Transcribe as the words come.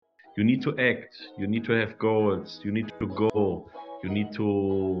You need to act, you need to have goals, you need to go, you need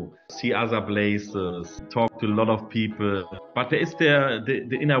to see other places, talk to a lot of people. But there is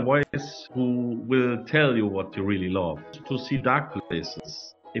the inner voice who will tell you what you really love. To see dark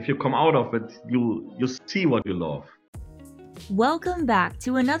places. If you come out of it, you see what you love. Welcome back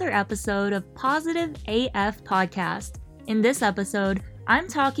to another episode of Positive AF Podcast. In this episode, I'm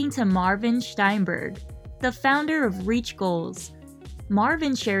talking to Marvin Steinberg, the founder of Reach Goals.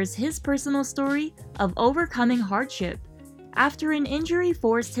 Marvin shares his personal story of overcoming hardship. After an injury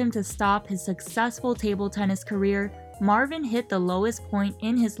forced him to stop his successful table tennis career, Marvin hit the lowest point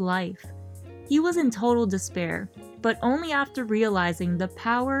in his life. He was in total despair, but only after realizing the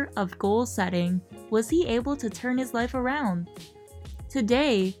power of goal setting was he able to turn his life around.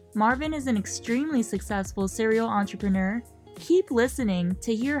 Today, Marvin is an extremely successful serial entrepreneur. Keep listening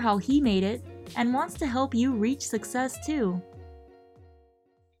to hear how he made it and wants to help you reach success too.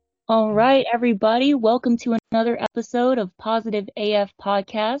 All right, everybody, welcome to another episode of Positive AF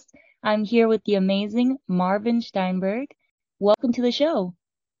Podcast. I'm here with the amazing Marvin Steinberg. Welcome to the show.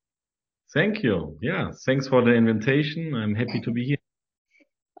 Thank you. Yeah, thanks for the invitation. I'm happy to be here.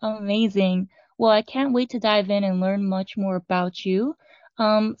 Amazing. Well, I can't wait to dive in and learn much more about you.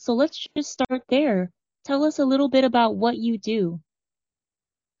 So let's just start there. Tell us a little bit about what you do.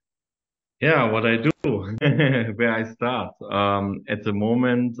 Yeah, what I do, where I start. At the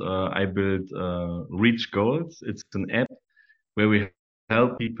moment, I build Reach Goals. It's an app where we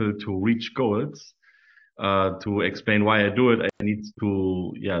help people to reach goals. To explain why I do it, I need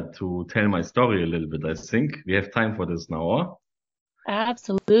to tell my story a little bit. I think we have time for this now. Huh?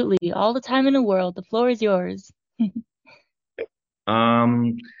 Absolutely. All the time in the world. The floor is yours.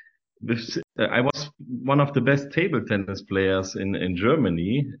 Um, I was one of the best table tennis players in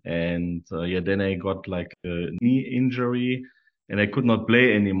Germany, and then I got like a knee injury, and I could not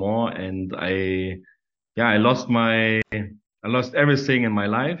play anymore, and I lost everything in my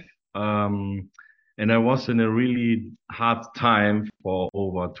life, and I was in a really hard time for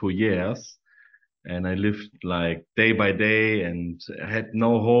over 2 years, and I lived like day by day and had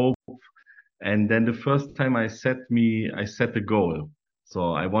no hope. And then the first time I set a goal.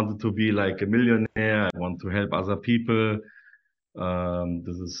 So I wanted to be like a millionaire. I want to help other people.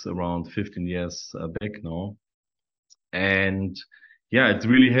 This is around 15 years back now. And yeah, it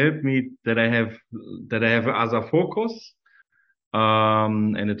really helped me that I have other focus.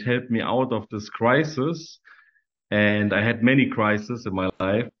 And it helped me out of this crisis. And I had many crises in my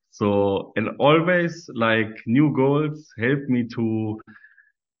life. So, and always like new goals help me to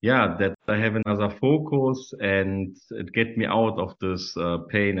that I have another focus and it get me out of this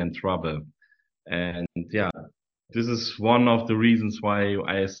pain and trouble. And yeah, this is one of the reasons why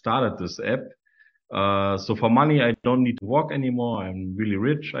I started this app. So for money, I don't need to work anymore. I'm really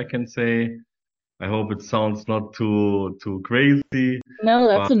rich, I can say. I hope it sounds not too crazy, No,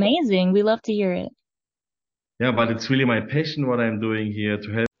 that's but amazing. We love to hear it. yeah, but it's really my passion what I'm doing here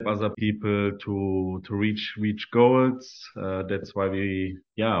to help other people to reach goals. That's why we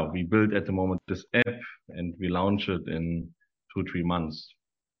build at the moment this app and we launch it in 2-3 months.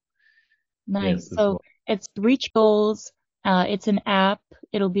 Yes, Nice. this So was it's Reach Goals. It's an app.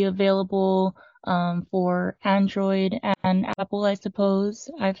 It'll be available for Android and Apple, I suppose,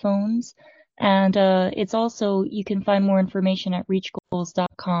 iPhones. And it's also, you can find more information at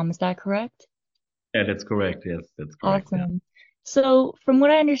reachgoals.com. Is that correct? that's correct. Yes, that's correct. Yeah. Awesome. So from what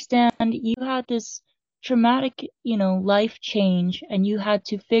I understand, you had this traumatic, life change, and you had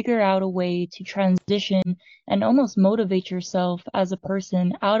to figure out a way to transition and almost motivate yourself as a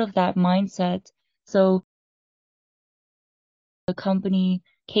person out of that mindset. So the company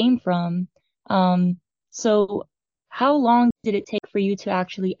came from. So how long did it take for you to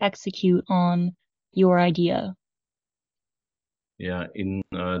actually execute on your idea? Yeah, in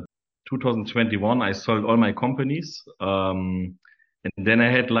 2021, I sold all my companies. And then I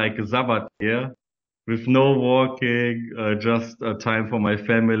had like a Sabbath year with no working, just time for my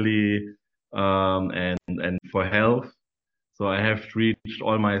family, and for health. So I have reached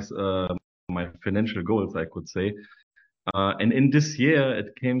all my financial goals, I could say. And in this year,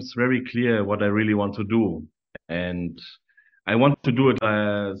 it came very clear what I really want to do. And I want to do it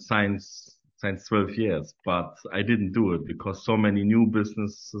since 12 years, but I didn't do it because so many new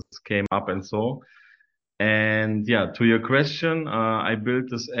businesses came up and so. And yeah, to your question, I built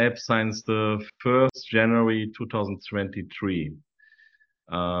this app since the 1st January 2023.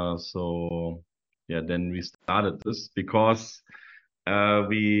 So yeah, then we started this because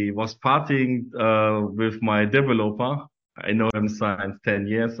we was partying with my developer. I know him since 10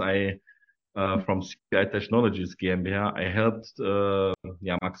 years. from CPI Technologies GmbH. I helped,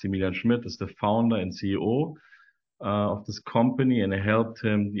 yeah, Maximilian Schmidt is the founder and CEO of this company, and I helped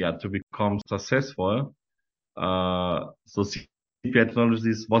him, yeah, to become successful. So CPI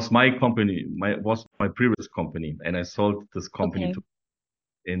Technologies was my company, was my previous company, and I sold this company Okay. to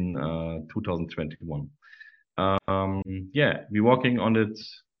in 2021. Yeah, we're working on it.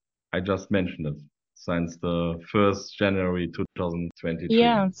 I just mentioned it since the 1st January 2023.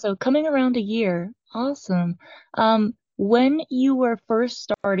 Yeah, so coming around a year. Awesome. When you were first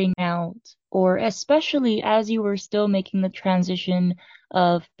starting out, or especially as you were still making the transition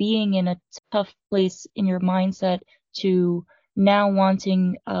of being in a tough place in your mindset to now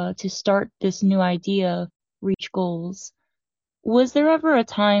wanting to start this new idea, reach goals, was there ever a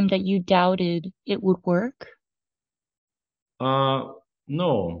time that you doubted it would work? Uh,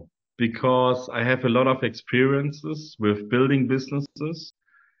 no, because I have a lot of experiences with building businesses.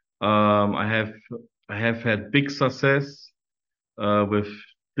 I have had big success with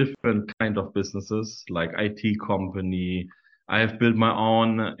different kind of businesses like IT company. I have built my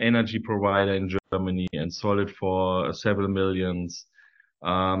own energy provider in Germany and sold it for several millions.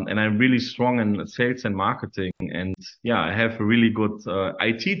 And I'm really strong in sales and marketing. And yeah, I have a really good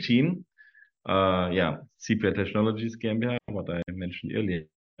IT team. Yeah, CPI Technologies GmbH, what I mentioned earlier.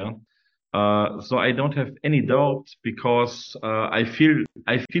 So I don't have any doubt because I feel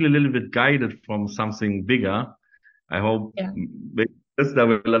a little bit guided from something bigger. I hope Yeah. the listener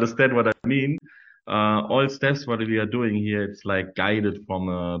will understand what I mean. All steps what we are doing here, it's like guided from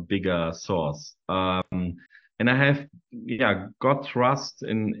a bigger source. And I have, yeah, got trust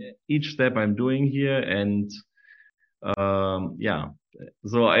in each step I'm doing here, and yeah.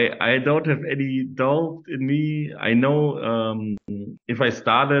 So I don't have any doubt in me. I know if I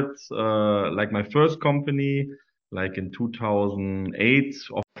started like my first company, like in 2008,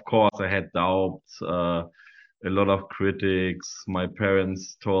 of course I had doubts, a lot of critics. My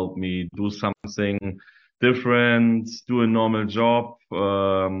parents told me do something different, do a normal job.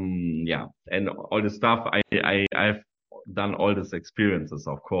 Yeah, and all the stuff. I've done all these experiences,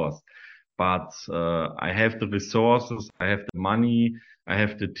 of course. But I have the resources, I have the money, I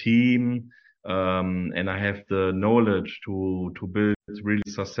have the team, and I have the knowledge to build really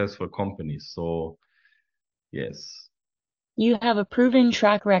successful companies. So yes. You have a proven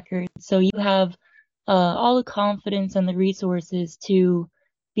track record, so you have all the confidence and the resources to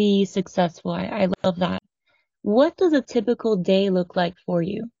be successful. I love that. What does a typical day look like for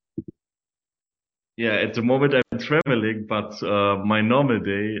you? Yeah, at the moment I'm traveling, but my normal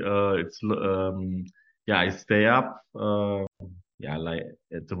day, yeah, I stay up, yeah, like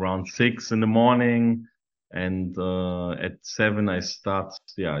at around 6 in the morning, and at 7 I start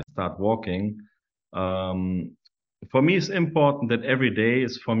walking. Um, for me, it's important that every day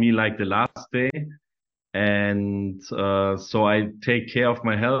is for me like the last day, and so I take care of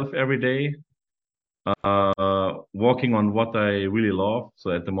my health every day, working on what I really love.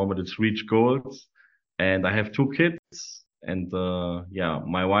 So at the moment, it's reach goals, and I have two kids, and yeah,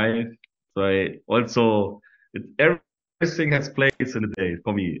 my wife. So I also everything has place in the day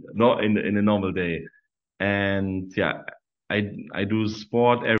for me, not in a normal day. And yeah, I do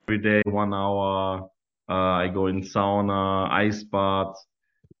sport every day, 1 hour. I go in sauna, ice bath.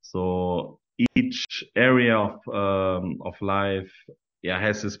 So each area of life, yeah,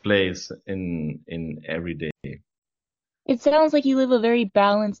 has its place in every day. It sounds like you live a very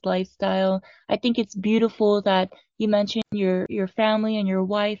balanced lifestyle. I think it's beautiful that you mentioned your family and your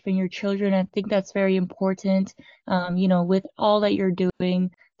wife and your children. I think that's very important. With all that you're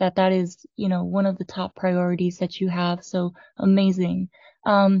doing, that is, one of the top priorities that you have. So amazing.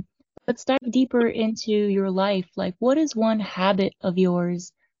 Um, let's dive deeper into your life. Like, what is one habit of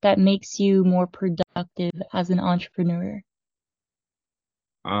yours that makes you more productive as an entrepreneur?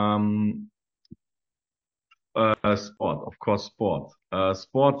 Um, sport, of course, sport.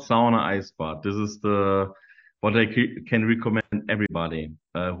 Sport, sauna, ice bath. This is the what I can recommend everybody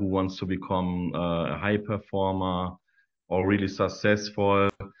who wants to become a high performer or really successful.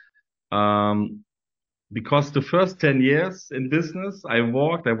 Um, because the first 10 years in business, I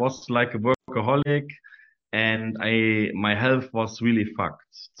was like a workaholic, and my health was really fucked.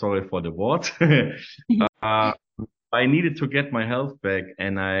 Sorry for the word. uh, I needed to get my health back,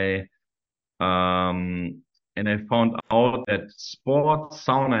 um, and I found out that sport,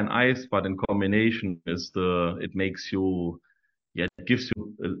 sauna, and ice bath in combination it makes you, yeah, it gives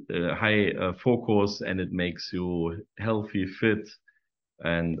you a high focus, and it makes you healthy, fit.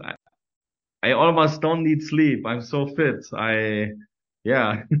 And I almost don't need sleep. I'm so fit.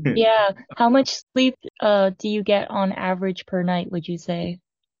 Yeah. Yeah. How much sleep do you get on average per night, would you say?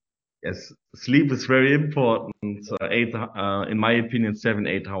 Yes, sleep is very important. In my opinion, 7,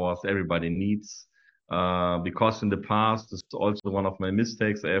 8 hours everybody needs. Because in the past, this is also one of my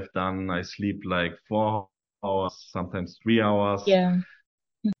mistakes I have done. I sleep like 4 hours, sometimes 3 hours. Yeah,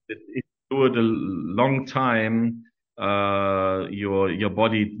 If you do it a long time, your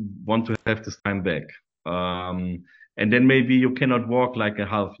body want to have this time back. And then maybe you cannot walk like a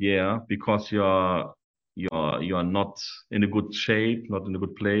half year because you're not in a good shape, not in a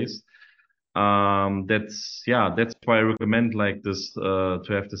good place. That's why I recommend like this to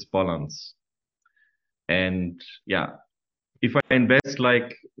have this balance. And yeah, if I invest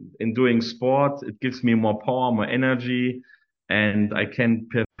like in doing sport, it gives me more power, more energy, and I can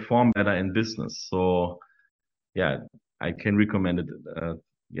perform better in business. So yeah, I can recommend it.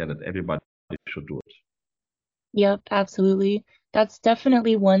 Yeah, that everybody should do it. yep, absolutely. That's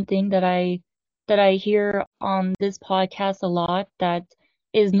definitely one thing that I hear on this podcast a lot that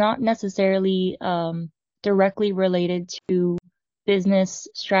is not necessarily directly related to business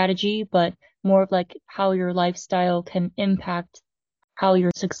strategy, but more of like how your lifestyle can impact how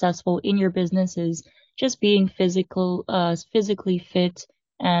you're successful in your business is just being physically fit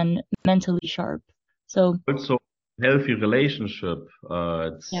and mentally sharp. So Also, healthy relationship. yeah,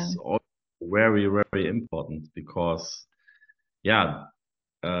 It's also very, very important because yeah,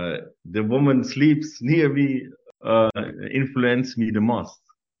 the woman sleeps near me influence me the most.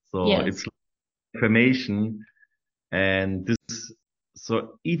 So it's yes, like information, and this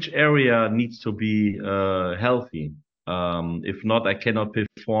so each area needs to be healthy. If not, I cannot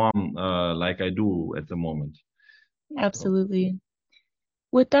perform like I do at the moment. So absolutely.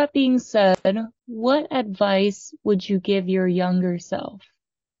 With that being said, what advice would you give your younger self?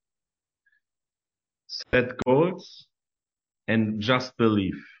 set goals and just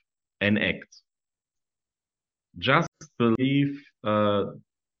believe and act. Just believe that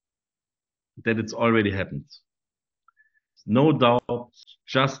it's already happened. No doubt,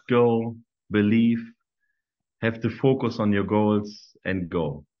 just go, believe, have to focus on your goals and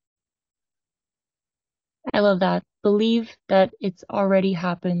go. I love that. Believe that it's already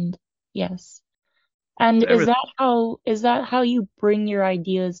happened. Yes. And Every, is that how you bring your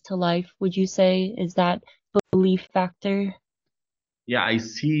ideas to life, would you say? Is that belief factor? yeah, I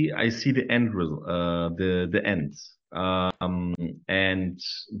see the end result, the end. Um, and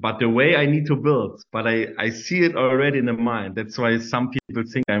but the way I need to build, but I see it already in the mind. That's why some people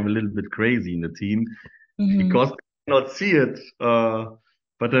think I'm a little bit crazy in the team Hmm. because they cannot see it.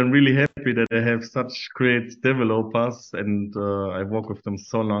 But I'm really happy that I have such great developers, and I work with them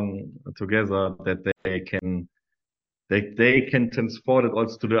so long together that they can transport it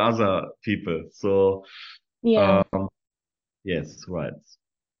also to the other people. So Yeah. um, yes, right.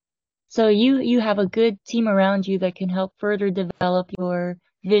 So you have a good team around you that can help further develop your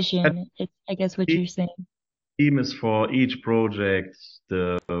vision. It's, I guess, what you're saying. Team is for each project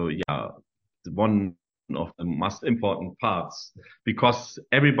the one of the most important parts because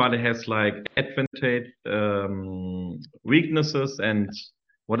everybody has like advantage, weaknesses, and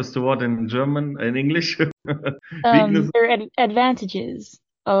what is the word in German, in English? Weaknesses, Their advantages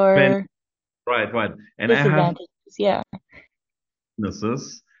and or right, right. And I have disadvantages. Yeah.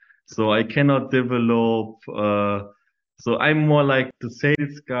 weaknesses, so I cannot develop. So I'm more like the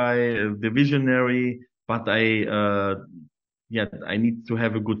sales guy, the visionary, but I need to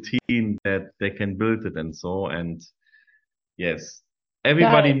have a good team that they can build it and so. And yes, Got it.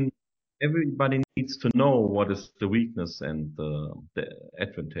 everybody, everybody needs to know what is the weakness and the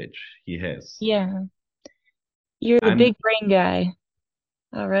advantage he has. Yeah. You're the I'm, big brain guy.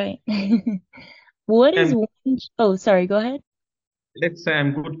 All right. What is I'm, one, oh, sorry, go ahead. let's say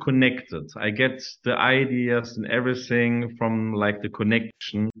I'm good connected. I get the ideas and everything from like the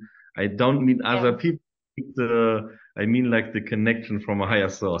connection. I don't mean Yeah. other people. I mean like the connection from a higher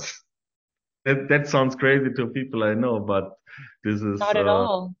source. That sounds crazy to people I know, but this is Not at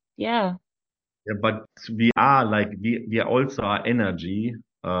all. Yeah. yeah, but we are also our energy.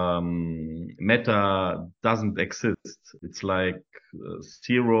 Matter doesn't exist. It's like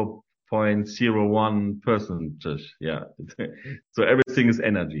 0.01 percentage. Yeah. So everything is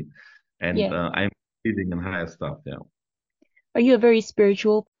energy. And Yeah. I'm believing in higher stuff. Yeah. Are you a very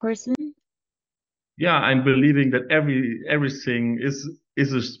spiritual person? Yeah, I'm believing that everything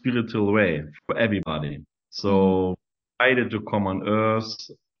is a spiritual way for everybody. Hmm. So decided to come on earth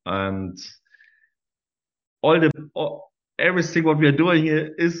and all the everything what we are doing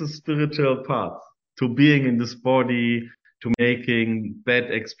here is a spiritual part to being in this body, to making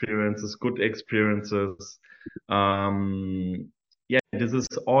bad experiences, good experiences. Yeah, this is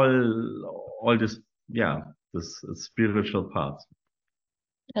all this, yeah, this spiritual part.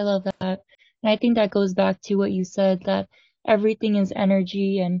 I love that. And I think that goes back to what you said, that everything is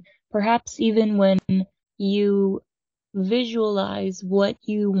energy, and perhaps even when you visualize what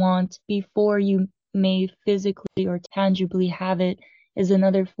you want before you may physically or tangibly have it is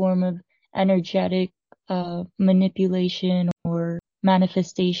another form of energetic manipulation or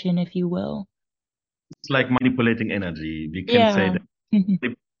manifestation, if you will. It's like manipulating energy. We can say Yeah.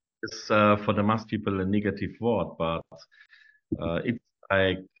 that is for the mass people a negative word, but it's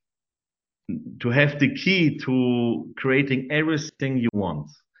like to have the key to creating everything you want.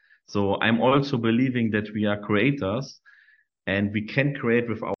 So I'm also believing that we are creators and we can create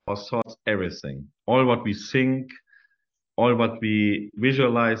with our thoughts everything. All what we think, all what we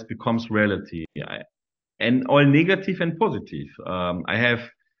visualize becomes reality. And all negative and positive.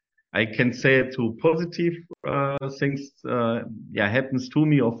 I can say it to positive things, happens to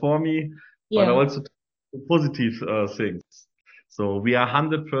me or for me, but Yeah, also to positive things. So we are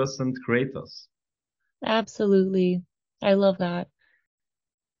 100% creators. absolutely. I love that.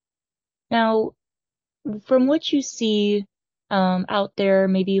 Now, from what you see out there,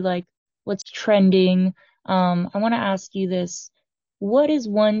 maybe like what's trending, I want to ask you this. What is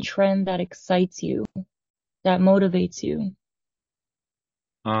one trend that excites you, that motivates you?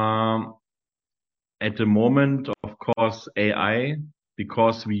 Um, at the moment, of course, AI,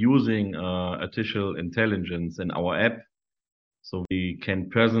 because we're using artificial intelligence in our app, so we can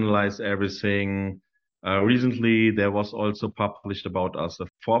personalize everything. Recently, there was also published about us a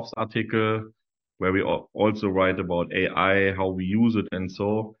Forbes article where we also write about AI, how we use it, and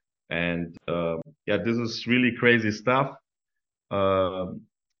so. And this is really crazy stuff. Um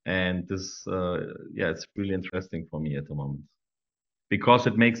and this, it's really interesting for me at the moment because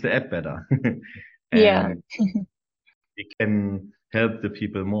it makes the app better, Yeah, and we can help the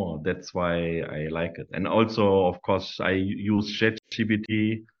people more. That's why I like it. And also, of course, I use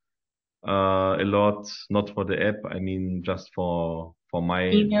ChatGPT a lot, not for the app. I mean, just for my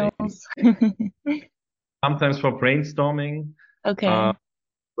daily. emails. Sometimes for brainstorming. Uh, Okay.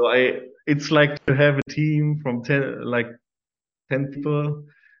 so it's like to have a team from 10 people,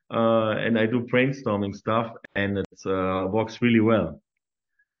 and I do brainstorming stuff, and it works really well.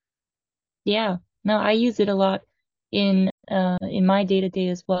 Yeah. No, I use it a lot in my day-to-day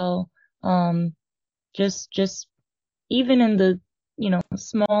as well. Um, just even in the,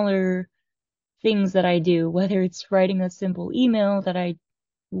 smaller things that I do, whether it's writing a simple email that I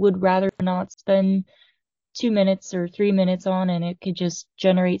would rather not spend 2 minutes or 3 minutes on, and it could just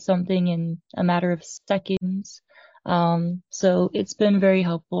generate something in a matter of seconds. So it's been very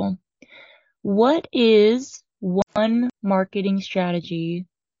helpful. What is one marketing strategy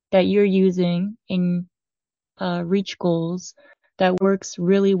that you're using in Reach Goals that works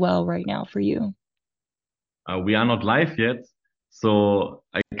really well right now for you? We are not live yet, so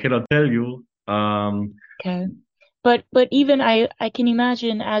I cannot tell you. Okay. But even I can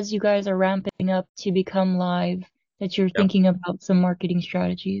imagine as you guys are ramping up to become live that you're Yeah, thinking about some marketing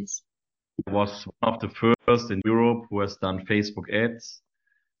strategies. I was one of the first in Europe who has done Facebook ads.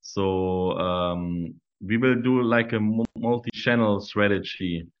 So we will do like a multi-channel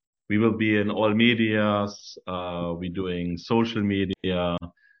strategy. We will be in all medias. We're doing social media.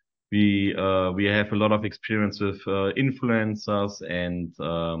 We have a lot of experience with influencers and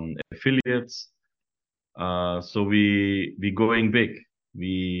affiliates. So we going big.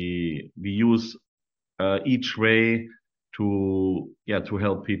 We use each way to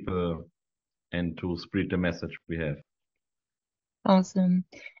help people and to spread the message we have. Awesome.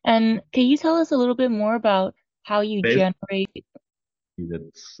 And can you tell us a little bit more about how you Basically, generate?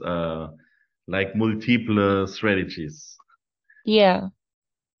 that's like multiple strategies. Yeah,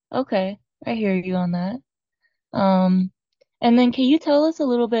 okay. I hear you on that. Um, and then can you tell us a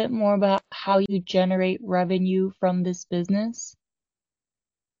little bit more about how you generate revenue from this business?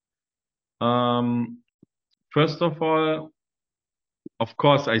 Um, First of all, of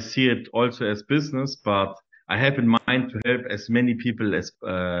course, I see it also as business, but I have in mind to help as many people as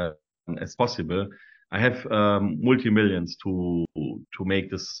possible. I have multi millions to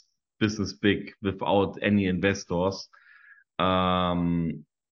make this business big without any investors. Um,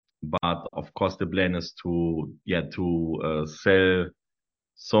 but of course, the plan is to sell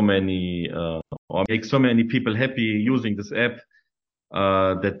so many or make so many people happy using this app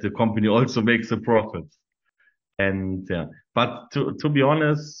that the company also makes a profit. And yeah, but to be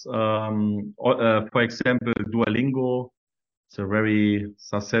honest, for example, Duolingo, it's a very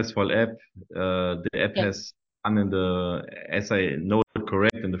successful app. The app Yeah, has done as I know it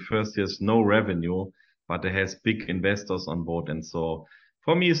correct, in the first years, no revenue, but it has big investors on board. And so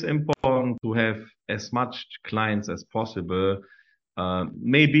for me, it's important to have as much clients as possible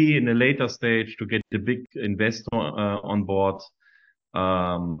Maybe in a later stage to get the big investor on board.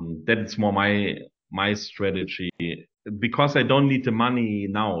 That's more my strategy because I don't need the money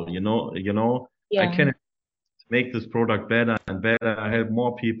now. I Yeah. can make this product better and better, help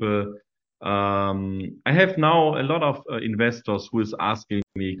more people. I have now a lot of investors who is asking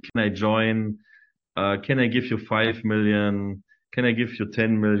me, can I join? Can I give you 5 million? Can I give you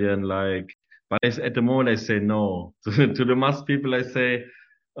 10 million? But at the moment I say no. To the mass people, I say,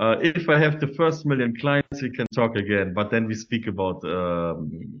 if I have the first million clients, we can talk again. But then we speak about,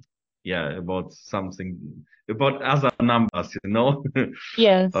 about something, about other numbers.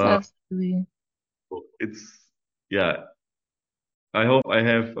 Yes, Uh, absolutely. it's, yeah, I hope I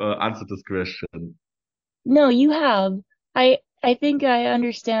have answered this question. No, you have. I think I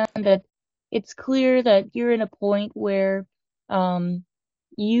understand that it's clear that you're in a point where um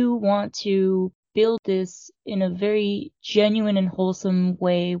you want to build this in a very genuine and wholesome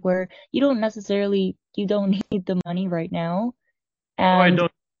way where you don't need the money right now No, I and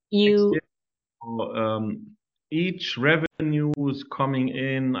don't. Next you year, each revenue is coming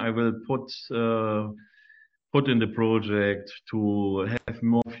in. I will put in the project to have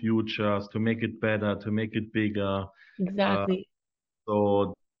more futures, to make it better, to make it bigger. Uh, exactly.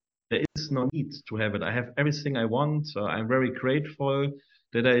 so there is no need to have it. I have everything I want. I'm very grateful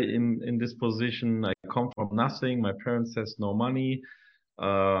that I in this position. I come from nothing. My parents has no money.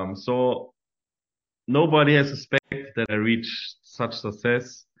 So nobody has expected that I reach such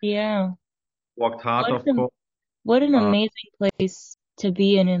success. Yeah. Worked hard, What of an course. what an Uh, amazing place to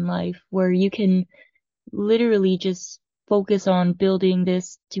be in life where you can literally just focus on building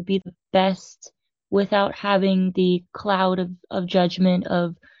this to be the best without having the cloud of judgment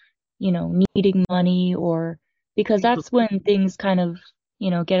of, needing money or because it's the that's when things kind of,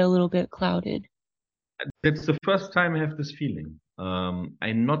 get a little bit clouded. That's the first time I have this feeling.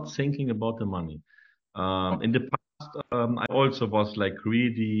 I'm not thinking about the money. In the past, I also was like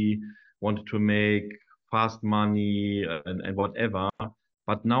greedy, wanted to make fast money and whatever.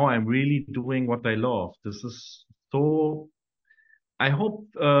 But now I'm really doing what I love. This is so. I hope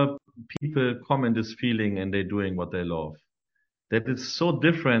people come in this feeling and they're doing what they love. That is so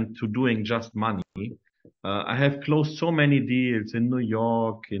different to doing just money. I have closed so many deals in New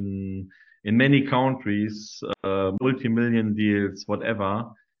York, in many countries, multi-million deals, whatever.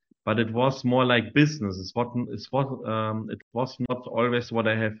 But it was more like business. It was not always what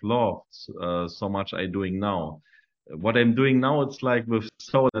I have loved so much I doing now. What I'm doing now, it's like with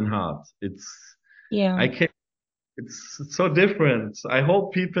soul and heart. Yeah. I can it's so different. I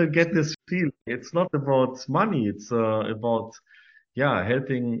hope people get this feeling. It's not about money. It's about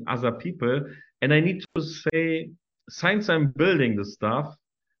helping other people. And I need to say, since I'm building this stuff,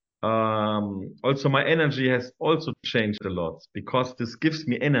 also my energy has also changed a lot because this gives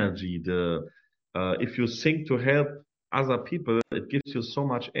me energy. If you think to help other people, it gives you so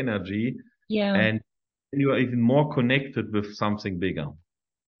much energy, Yeah. and you are even more connected with something bigger.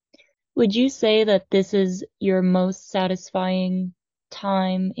 Would you say that this is your most satisfying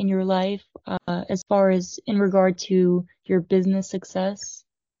time in your life, as far as in regard to your business success?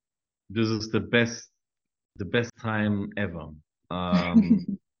 This is the best time ever.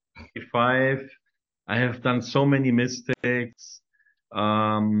 Um, 5, I have done so many mistakes.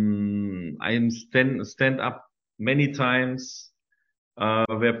 I am stand up many times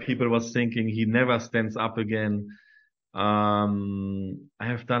where people was thinking he never stands up again. I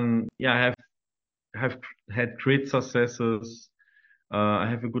have done, have had great successes. I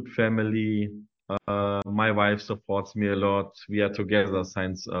have a good family. My wife supports me a lot. We are together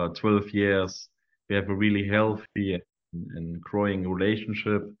since 12 years. We have a really healthy and growing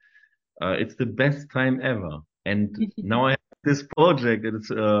relationship. It's the best time ever. And now I have this project, and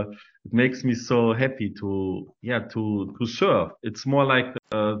it makes me so happy to serve. It's more like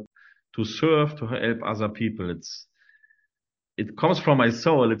to serve, to help other people. It comes from my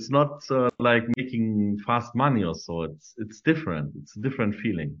soul. It's not like making fast money or so. It's different. It's a different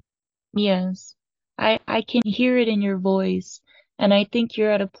feeling. Yes. I can hear it in your voice, and I think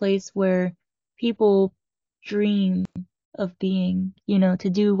you're at a place where people dream of being, to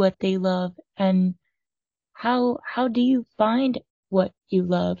do what they love. And how do you find what you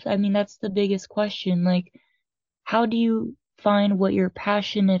love? I mean, that's the biggest question. Like, how do you find what you're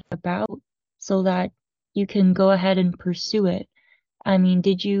passionate about so that you can go ahead and pursue it? I mean,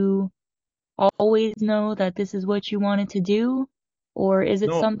 did you always know that this is what you wanted to do? Or is it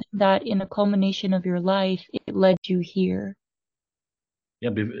No, something that in a culmination of your life, it led you here?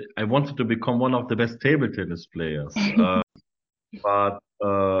 I wanted to become one of the best table tennis players. But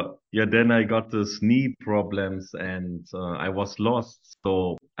yeah, then I got this knee problems and I was lost.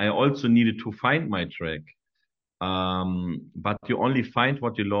 So I also needed to find my track. But you only find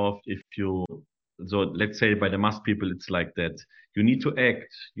what you love if you, so let's say by the mass people, it's like that. You need to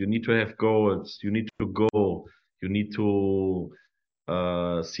act, you need to have goals, you need to go, you need to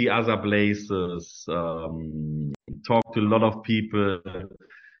see other places, talk to a lot of people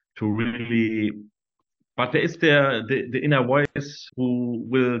to really, but there is the inner voice who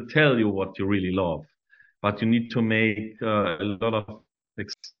will tell you what you really love. But you need to make a lot of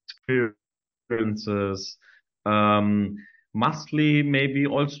experiences, um, mostly maybe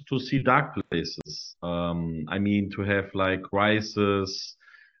also to see dark places. I mean, to have like crisis.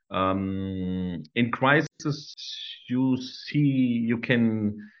 In crisis, you see, you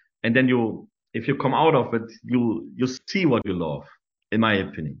can, and then you, if you come out of it, you see what you love, in my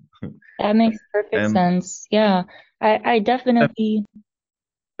opinion. That makes perfect Um, sense. Yeah, I definitely,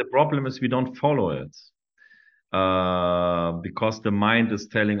 the problem is we don't follow it because the mind is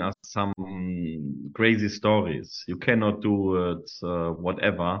telling us some crazy stories. You cannot do it,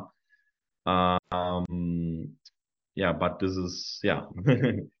 whatever. Um, yeah, but this is, yeah,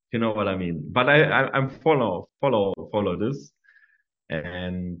 you know what I mean. But I'm follow this.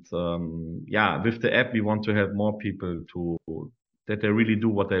 And yeah, with the app, we want to have more people to that they really do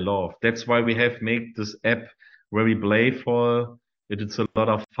what they love. That's why we have made this app very playful. It is a lot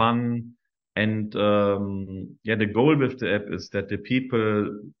of fun. And yeah, the goal with the app is that the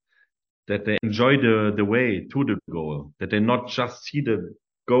people that they enjoy the way to the goal, that they not just see the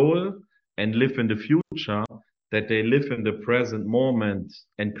goal and live in the future, that they live in the present moment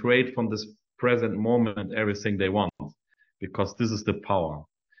and create from this present moment everything they want. Because this is the power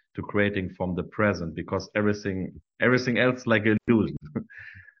to creating from the present, because everything else like illusion.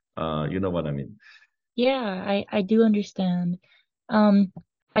 You know what I mean? yeah, I do understand. Um,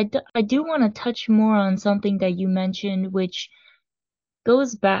 I do want to touch more on something that you mentioned, which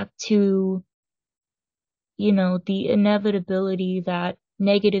goes back to, the inevitability that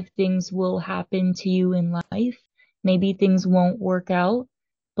negative things will happen to you in life. Maybe things won't work out,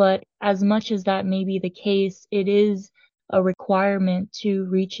 but as much as that may be the case, it is a requirement to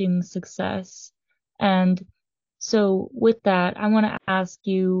reaching success. And so with that, I want to ask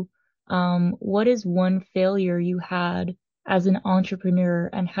you, what is one failure you had as an entrepreneur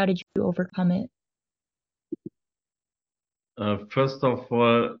and how did you overcome it? First of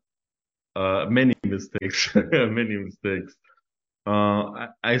all, many mistakes, many mistakes.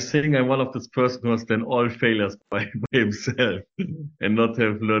 I think I'm one of this person who has done all failures by himself and not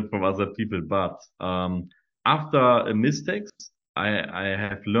have learned from other people. But after mistakes, I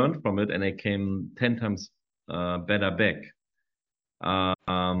have learned from it and I came 10 times better back.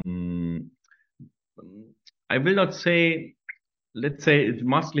 Um, I will not say, let's say it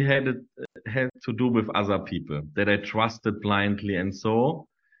mostly had to do with other people that I trusted blindly and so,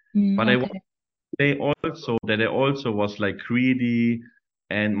 Mm, but okay. I also was like greedy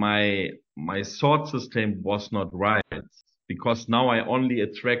and my thought system was not right because now I only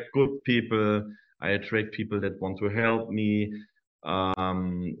attract good people. I attract people that want to help me.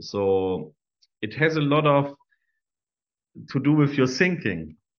 So it has a lot of to do with your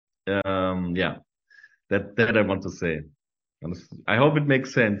thinking. Yeah, that I want to say. And I hope it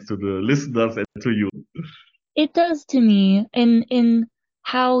makes sense to the listeners and to you. It does to me in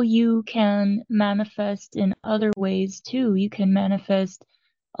how you can manifest in other ways too. You can manifest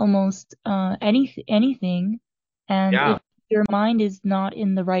almost anything, and Yeah, if your mind is not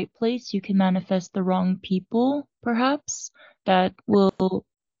in the right place, you can manifest the wrong people, perhaps, that will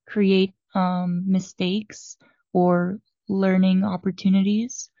create mistakes or learning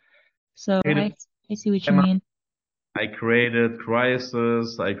opportunities. So I see what you mean. I created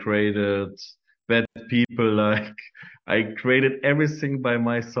crisis. I created bad people. Like I created everything by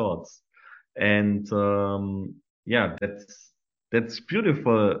my thoughts, and yeah, that's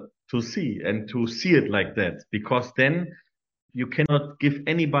beautiful to see and to see it like that because then you cannot give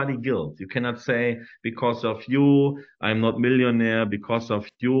anybody guilt. You cannot say because of you I'm not millionaire because of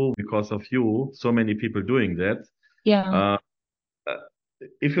you. So many people doing that. Yeah. Uh, uh,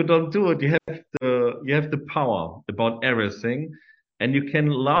 if you don't do it, you have the power about everything, and you can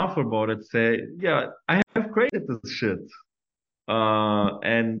laugh about it. Say, yeah, I have created this shit,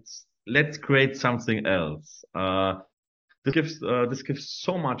 and let's create something else. This gives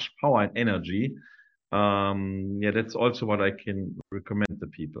so much power and energy. Yeah, that's also what I can recommend to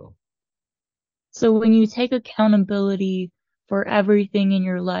people. So when you take accountability for everything in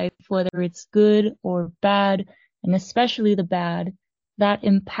your life, whether it's good or bad, and especially the bad, that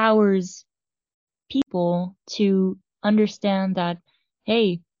empowers people to understand that,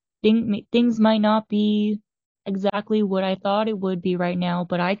 hey, things might not be exactly what I thought it would be right now,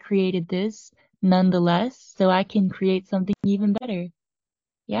 but I created this nonetheless, so I can create something even better.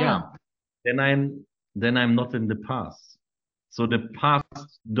 Yeah. Yeah. Then I'm not in the past. So the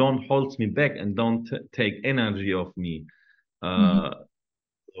past don't hold me back and don't take energy of me. Hmm. Uh,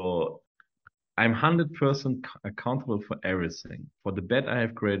 so I'm 100% accountable for everything, for the bad I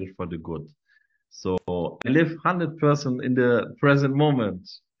have created, for the good. So I live 100% in the present moment.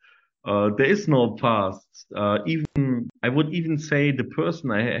 There is no past. Even I would even say the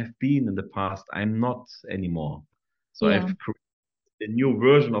person I have been in the past, I'm not anymore. So Yeah, I've created a new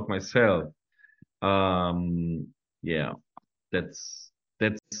version of myself. Um, yeah, that's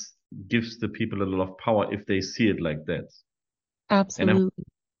gives the people a lot of power if they see it like that, and I absolutely.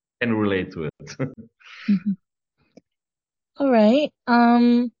 can relate to it. Mhm. All right.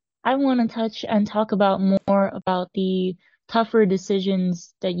 I want to touch and talk about more about the tougher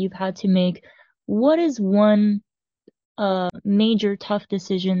decisions that you've had to make. What is one major tough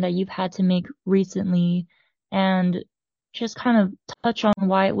decision that you've had to make recently, and just kind of touch on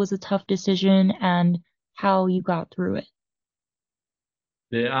why it was a tough decision and how you got through it?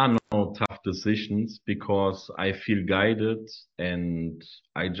 There are no tough decisions because I feel guided and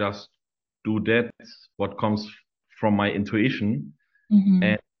I just do that what comes from my intuition. Mm-hmm.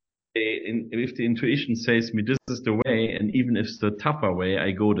 And if the intuition says me this is the way, and even if it's the tougher way,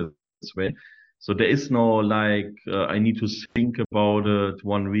 I go this way. So there is no like I need to think about it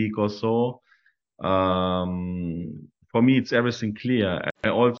 1 week or so. For me, it's everything clear. I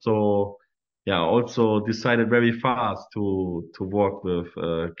also, yeah, also decided very fast to work with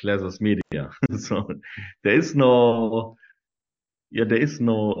Glasses Media. So there is no, yeah, there is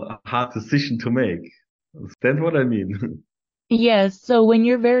no hard decision to make. Understand what I mean? Yes, so when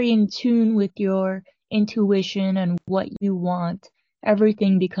you're very in tune with your intuition and what you want,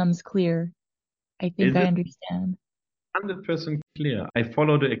 everything becomes clear. I think It I is understand. 100% clear. I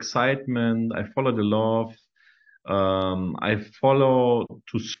follow the excitement. I follow the love. I follow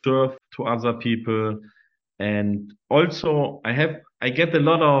to serve to other people. And also I get a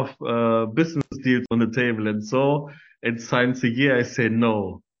lot of business deals on the table. And so at times a year I say,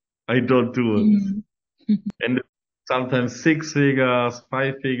 no, I don't do it. Mhm. And sometimes 6 figures,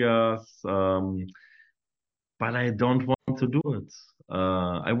 5 figures. But I don't want to do it.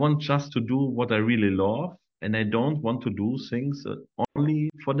 I want just to do what I really love, and I don't want to do things only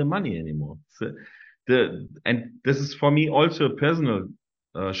for the money anymore. So and this is for me also a personal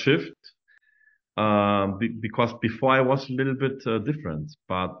shift, because before I was a little bit different,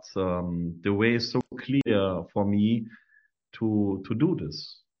 but the way is so clear for me to do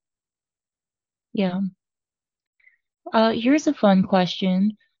this. Yeah. Here's a fun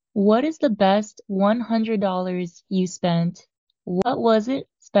question. What is the best $100 you spent? What was it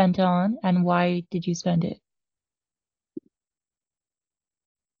spent on, and why did you spend it?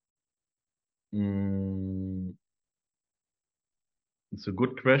 Mm, it's a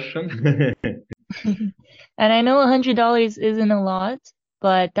good question. And I know $100 isn't a lot,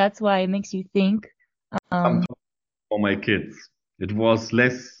 but that's why it makes you think. I'm Um, talking for my kids. It was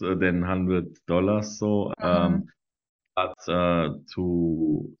less than $100, so uh, but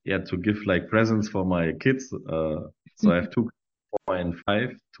to give like presents for my kids. So I have 2, 4, and 5,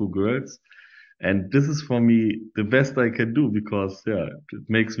 2 girls, and this is for me the best I can do because yeah, it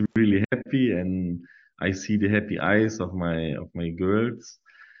makes me really happy, and I see the happy eyes of my girls.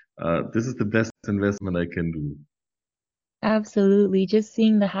 This is the best investment I can do. Absolutely. Just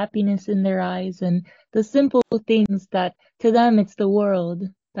seeing the happiness in their eyes and the simple things that to them it's the world.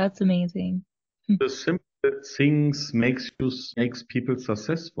 That's amazing. The simple things makes people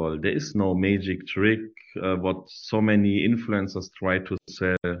successful. There is no magic trick, what so many influencers try to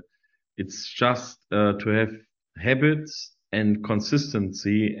sell. It's just to have habits and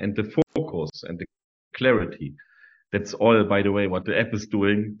consistency and the focus and the clarity. That's all, by the way, what the app is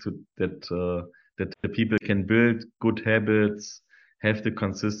doing to that the people can build good habits, have the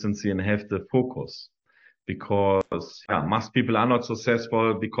consistency and have the focus. Because yeah, most people are not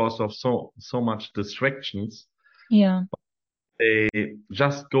successful because of so much distractions. Yeah. They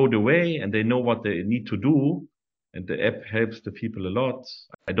just go the way and they know what they need to do, and the app helps the people a lot.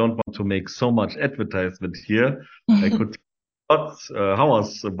 I don't want to make so much advertisement here. I could talk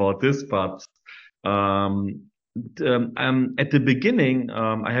hours about this, but um, at the beginning,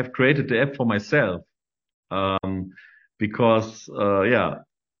 I have created the app for myself, um, because yeah,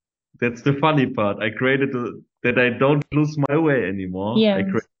 that's the funny part. That I don't lose my way anymore. I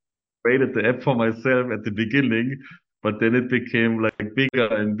Yes. created the app for myself at the beginning, but then it became like bigger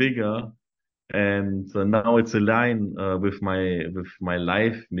and bigger. And now it's aligned with my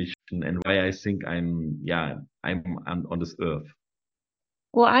life mission and why I think I'm on this earth.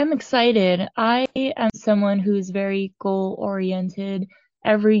 Well, I'm excited. I am someone who's very goal oriented.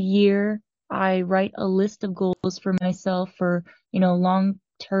 Every year, I write a list of goals for myself for, long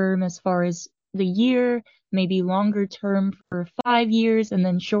term as far as the year, maybe longer term for 5 years, and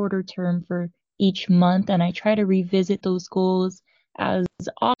then shorter term for each month. And I try to revisit those goals as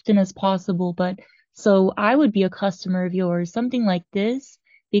often as possible. But so I would be a customer of yours, something like this,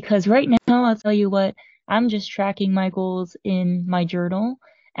 because right now, I'll tell you what, I'm just tracking my goals in my journal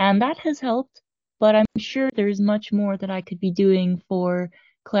and that has helped, but I'm sure there's much more that I could be doing for Yeah.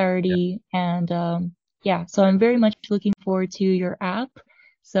 clarity. And yeah, so I'm very much looking forward to your app.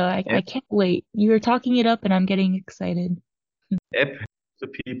 So I can't wait. You're talking it up and I'm getting excited. App helps the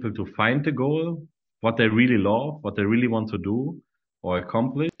people to find the goal, what they really love, what they really want to do or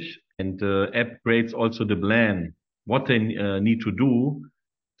accomplish, and the app creates also the plan, what they need to do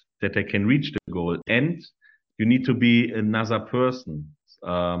that they can reach the goal. And you need to be another person.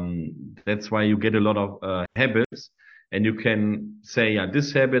 That's why you get a lot of habits, and you can say, yeah,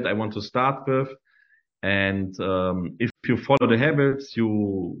 this habit I want to start with. And if you follow the habits,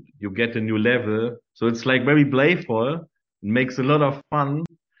 you get a new level. So it's like very playful. It makes a lot of fun.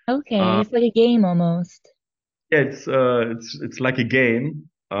 Okay, Uh, it's like a game almost. yeah, it's like a game.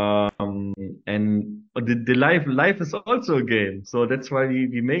 And the life is also a game. So that's why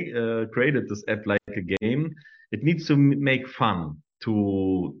we make created this app like a game. It needs to make fun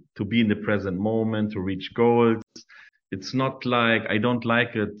to be in the present moment, to reach goals. It's not like I don't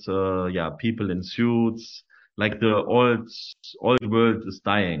like it. Yeah, people in suits, like the old world is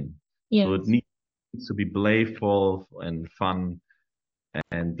dying. So it Yes. needs to be playful and fun.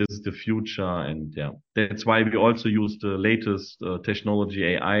 And this is the future. And yeah, that's why we also use the latest technology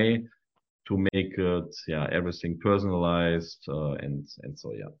AI to make it, yeah, everything personalized. And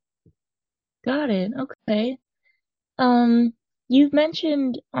so, yeah. Got it. Okay. Um, you've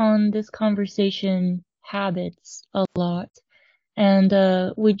mentioned on this conversation habits a lot. And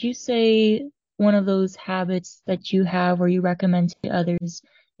would you say one of those habits that you have or you recommend to others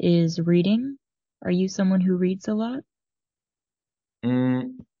is reading? Are you someone who reads a lot?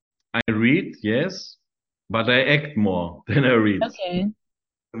 Mm, I read, yes, but I act more than I read. Okay.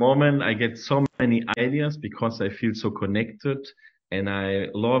 The moment I get so many ideas because I feel so connected and I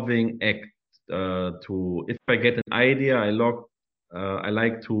loving act to if I get an idea I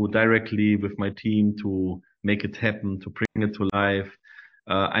like to directly with my team to make it happen to bring it to life.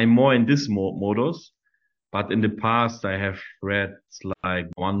 I'm more in this modus, but in the past I have read like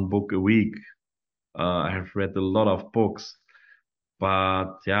one book a week. I have read a lot of books,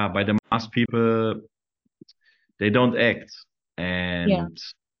 but yeah, by the mass people they don't act. Yeah. And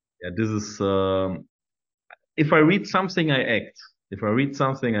yeah, this is if I read something, I act. If I read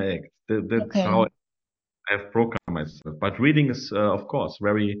something, I act. That's Okay. how I've programmed myself. But reading is, of course,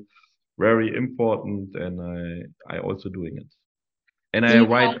 very, very important, and I also doing it. And Do you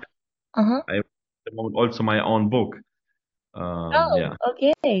have, uh-huh. I wrote also my own book. Oh, Yeah.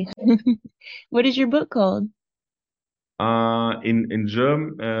 okay. What is your book called? In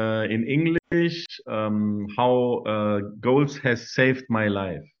English, how goals has saved my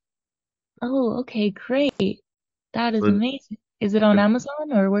life. Oh, okay, great. That is So amazing. Is it on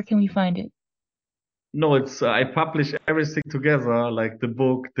Amazon or where can we find it? no, it's I publish everything together, like the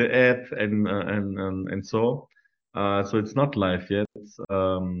book, the app, and so. So it's not live yet.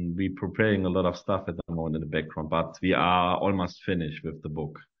 We're preparing a lot of stuff at the moment in the background, but we are almost finished with the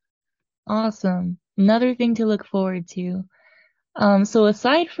book. Awesome. Another thing to look forward to. So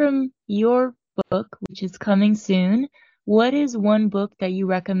aside from your book, which is coming soon, what is one book that you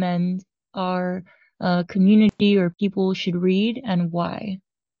recommend our community or people should read and why?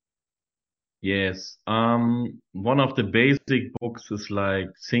 Yes. One of the basic books is like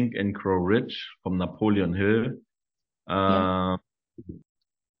Think and Grow Rich from Napoleon Hill. Yeah. Uh,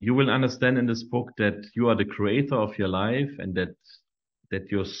 you will understand in this book that you are the creator of your life and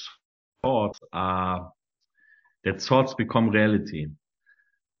that your thoughts are that thoughts become reality.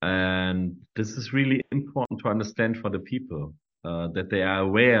 And this is really important to understand for the people, that they are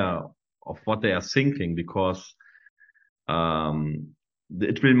aware of what they are thinking because um,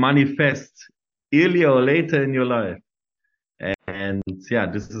 it will manifest earlier or later in your life. And yeah,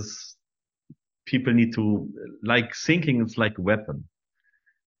 this is people need to like thinking is like a weapon,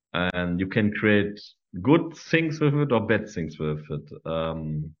 and you can create good things with it or bad things with it.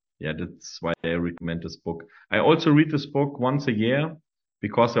 Yeah, that's why I recommend this book. I also read this book once a year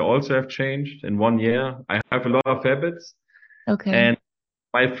because I also have changed in one year. I have a lot of habits, Okay. and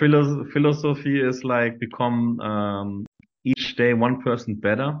My philosophy is like become each day 1%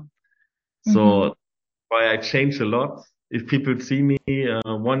 better. Mm-hmm. So why I change a lot. If people see me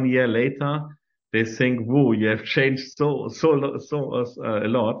 1 year later, they think, "Whoa, you have changed a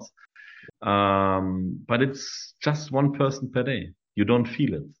lot." But it's just 1% per day. You don't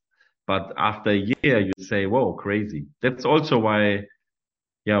feel it. But after a year, you say, "Whoa, crazy." That's also why,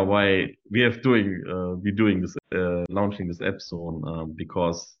 yeah, why we're doing this, launching this app soon,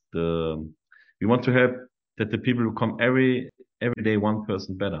 because we want to help that the people who come every day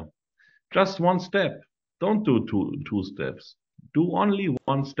 1% better. Just one step. Don't do two steps. Do only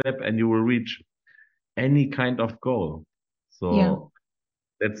one step and you will reach any kind of goal. Yeah. So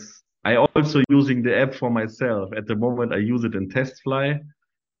I also using the app for myself. At the moment, I use it in test fly.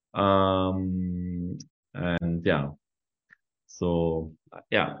 Um, and yeah, so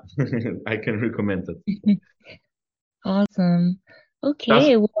yeah, I can recommend it. Awesome. Just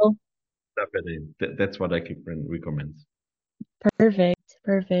Okay, well, step it in. That's what I can recommend. perfect,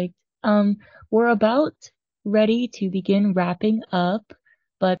 perfect. We're about ready to begin wrapping up,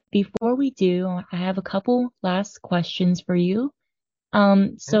 but before we do, I have a couple last questions for you.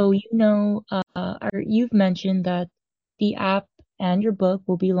 So you've mentioned that the app and your book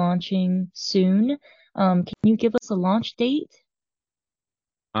will be launching soon. Can you give us a launch date?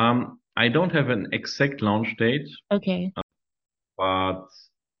 I don't have an exact launch date, Okay. but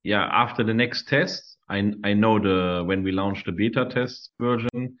yeah, after the next test, I know the when we launch the beta test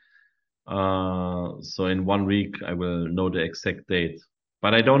version. So in 1 week, I will know the exact date.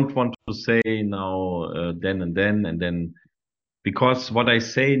 But I don't want to say now, and then, because what I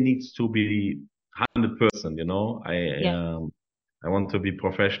say needs to be 100%, you know. Yeah. I want to be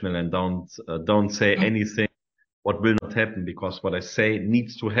professional and don't say anything what will not happen, because what I say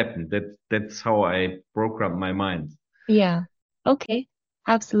needs to happen. That's how I program my mind. Yeah. Okay.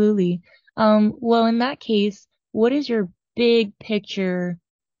 Absolutely. Well, in that case, what is your big picture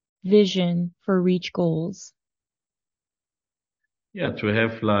vision for Reach Goals? Yeah, to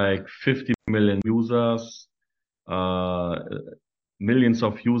have like 50 million users, uh, millions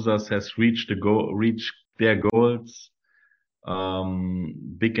of users has reached their goals.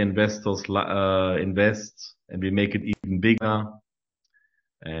 Big investors invest, and we make it even bigger.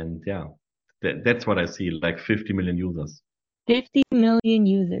 And yeah, that's what I see, like 50 million users. 50 million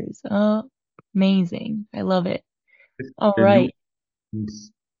users. Amazing. I love it. All Million right.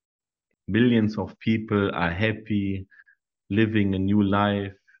 users, millions of people are happy, living a new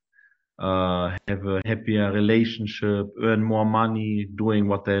life, have a happier relationship, earn more money, doing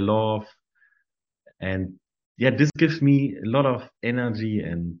what they love. And yeah, this gives me a lot of energy,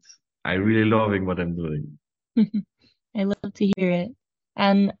 and I really loving what I'm doing. I love to hear it.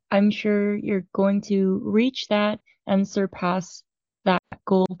 And I'm sure you're going to reach that and surpass that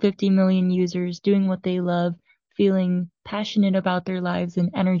goal, 50 million users doing what they love, feeling passionate about their lives and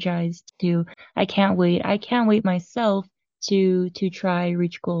energized to, I can't wait. I can't wait myself to try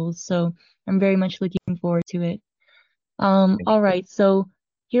reach goals. So I'm very much looking forward to it. All right, so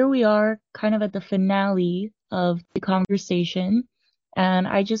here we are kind of at the finale of the conversation, and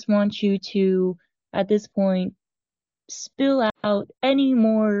I just want you to, at this point, spill out any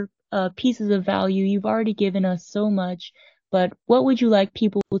more pieces of value. You've already given us so much, but what would you like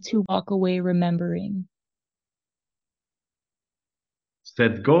people to walk away remembering?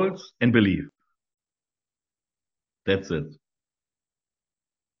 Set goals and believe. That's it.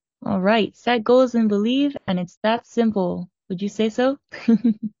 All right, set goals and believe, and it's that simple. Would you say so?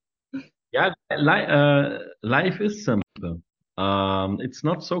 Yeah, life is simple. It's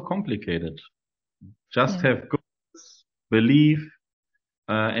not so complicated. Just Yeah. have goals, believe,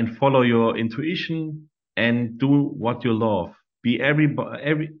 and follow your intuition and do what you love. Be every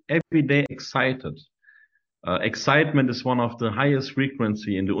day excited. Excitement is one of the highest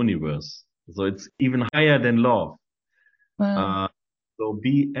frequency in the universe. So it's even higher than love. Wow. Uh, so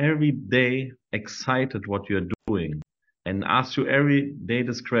be every day excited what you're doing, and ask you every day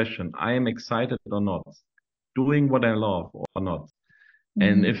this question: I am excited or not? Doing what I love or not?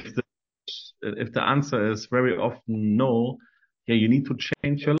 And Hmm. if the answer is very often no, yeah, you need to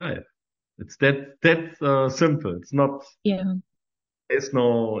change your life. It's that simple. Yeah. It's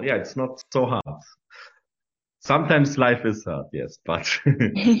no, yeah, it's not so hard. Sometimes life is hard, yes, but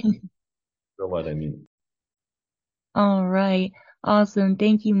you know what I mean. All right. Awesome.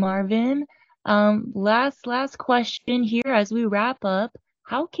 Thank you, Marvin. Last question here as we wrap up.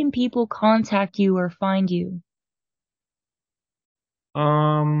 How can people contact you or find you?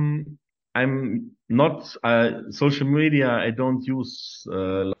 Um, I'm not social media. I don't use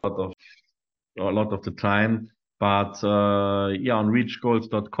a lot of the time. But yeah, on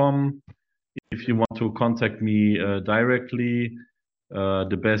reachgoals.com, if you want to contact me directly,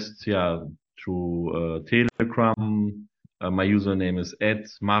 the best, yeah, through Telegram. My username is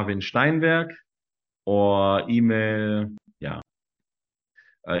 @Marvin Steinberg, or email, yeah,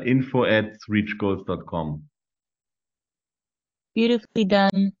 info@reachgoals.com. Beautifully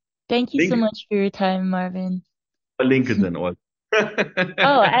done. Thank you so Link much for your time, Marvin. LinkedIn also.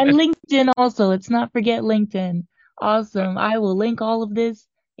 Oh, and LinkedIn also. Let's not forget LinkedIn. Awesome. I will link all of this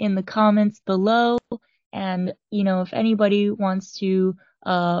in the comments below. And, if anybody wants to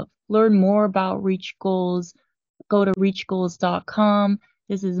learn more about Reach Goals, go to reachgoals.com.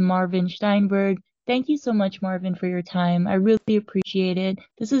 This is Marvin Steinberg. Thank you so much, Marvin, for your time. I really appreciate it.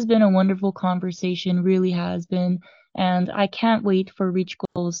 This has been a wonderful conversation, really has been. And I can't wait for Reach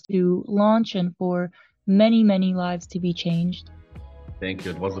Goals to launch and for many, many lives to be changed. Thank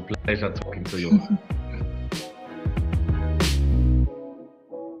you. It was a pleasure talking to you.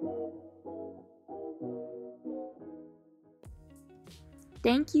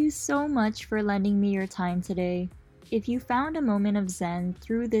 Thank you so much for lending me your time today. If you found a moment of Zen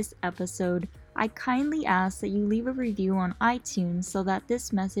through this episode, I kindly ask that you leave a review on iTunes so that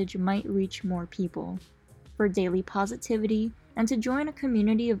this message might reach more people. For daily positivity and to join a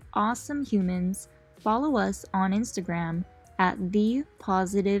community of awesome humans, follow us on Instagram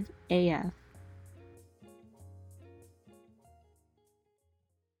 @ThePositiveAF.